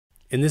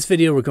In this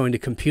video, we're going to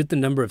compute the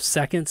number of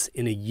seconds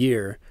in a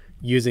year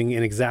using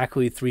an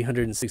exactly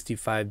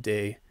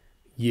 365-day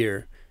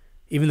year,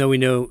 even though we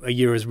know a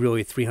year is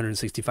really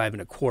 365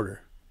 and a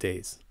quarter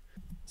days.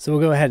 So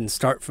we'll go ahead and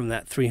start from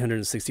that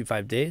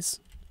 365 days.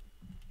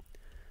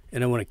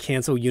 And I want to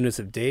cancel units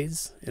of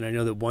days, and I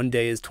know that one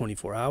day is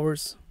 24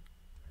 hours,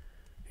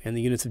 and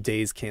the units of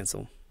days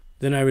cancel.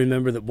 Then I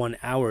remember that 1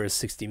 hour is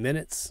 60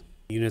 minutes,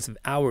 units of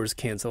hours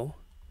cancel,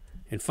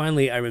 and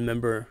finally I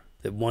remember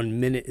that 1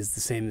 minute is the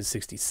same as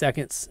 60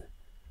 seconds,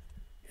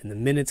 and the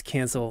minutes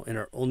cancel, and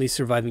our only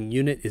surviving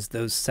unit is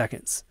those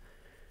seconds.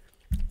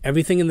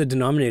 Everything in the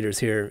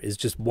denominators here is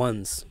just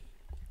ones.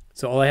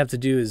 So all I have to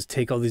do is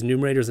take all these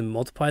numerators and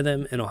multiply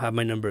them, and I'll have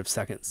my number of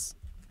seconds.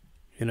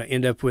 And I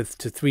end up with,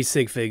 to 3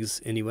 sig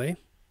figs anyway,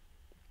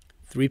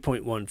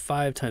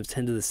 3.15 times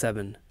 10 to the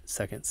 7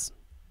 seconds.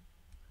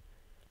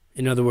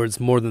 In other words,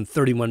 more than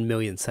 31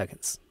 million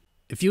seconds.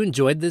 If you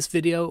enjoyed this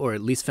video, or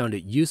at least found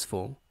it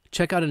useful,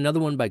 check out another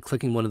one by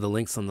clicking one of the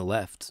links on the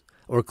left,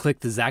 or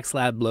click the Zach's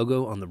Lab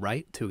logo on the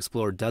right to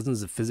explore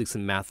dozens of physics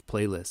and math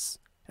playlists.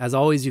 As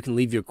always, you can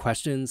leave your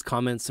questions,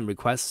 comments, and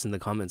requests in the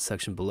comments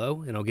section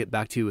below, and I'll get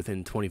back to you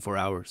within 24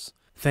 hours.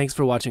 Thanks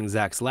for watching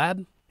Zach's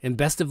Lab, and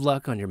best of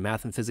luck on your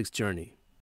math and physics journey.